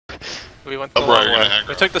We went the long way.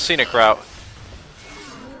 We took the scenic route.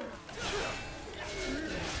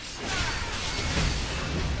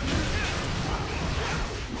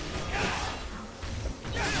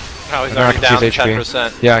 Oh, he's already down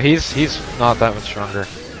 10%. Yeah, he's not that much stronger.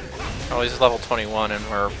 Oh, he's level 21, and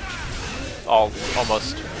we're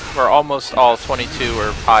almost all 22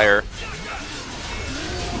 or higher.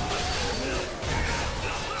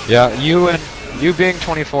 Yeah, you being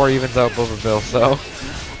 24 evens out Boba Bill, so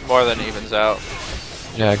more than evens out.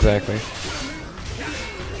 Yeah, exactly.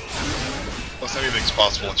 Plus, anything's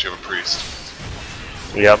possible once you have a priest.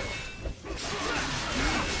 Yep.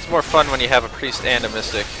 It's more fun when you have a priest and a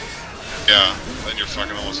mystic. Yeah, then you're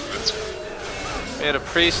fucking almost invincible. We had a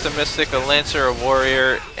priest, a mystic, a lancer, a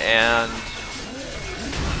warrior, and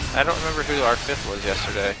I don't remember who our fifth was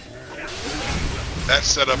yesterday. That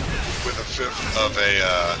setup with a fifth of a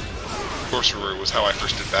sorcerer was how I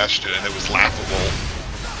first did Bastion, and it was laughable.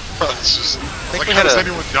 It's just like, how does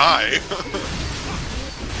anyone die? I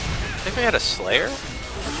think we had a slayer?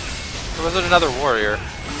 Or was it another warrior?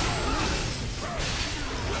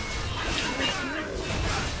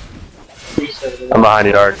 I'm behind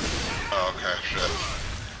you, Dark. Oh, okay, shit.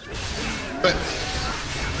 But,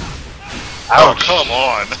 ouch. Oh, come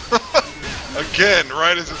on! Again,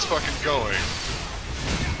 right as it's fucking going.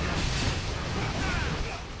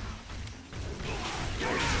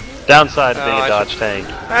 Downside of being a dodge tank.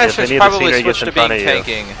 I should probably switch to being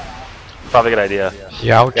tanking. Probably a good idea.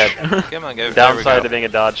 Youch. Yeah. Come on, go. Downside to being a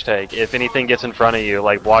dodge tank. If anything gets in front of you,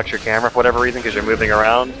 like blocks your camera for whatever reason because you're moving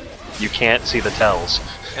around, you can't see the tells.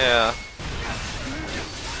 Yeah.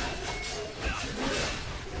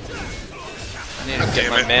 I need to get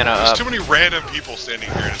my mana up. There's too many random people standing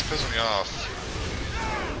here and it's pissing me off.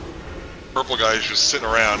 Purple guy is just sitting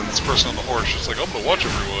around and this person on the horse just like, I'm gonna watch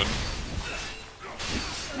everyone.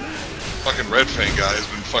 Fucking Red Fang guy has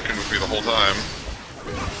been fucking with me the whole time.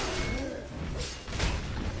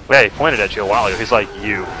 Yeah, he pointed at you a while ago. He's like,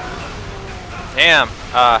 you. Damn.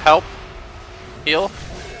 Help. Heal.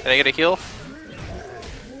 Can I get a heal?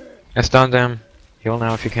 I stunned him. Heal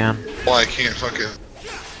now if you can. Well, I can't fucking...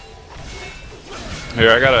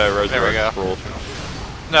 Here, I got a resurrect roll.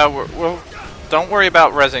 No, we'll don't worry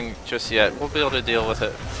about rezzing just yet. We'll be able to deal with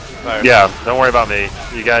it. Right. Yeah, don't worry about me.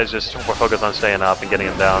 You guys just focus on staying up and getting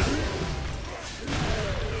him down.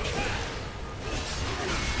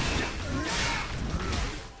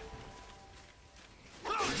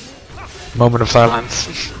 Moment of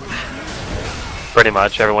silence. Pretty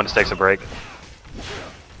much, everyone just takes a break.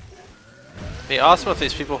 It'd be awesome if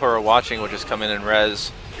these people who are watching would just come in and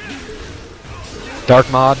res. Dark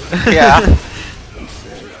mod. Yeah.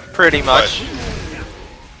 Pretty much.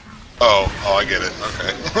 Oh, I get it.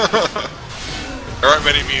 Okay. There aren't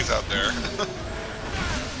many me's out there.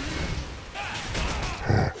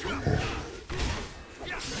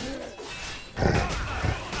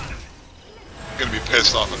 Gonna be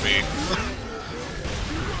pissed off at me.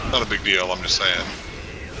 Not a big deal, I'm just saying.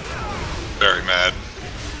 Very mad.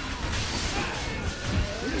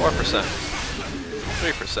 4%.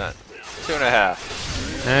 3%.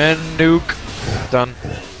 2.5. And nuke. Done.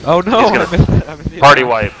 Oh no! I'm party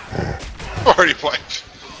wipe. Party wipe.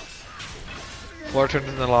 Floor turned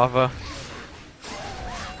into lava.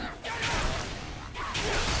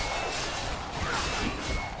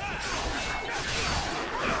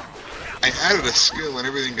 I added a skill and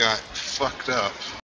everything got fucked up.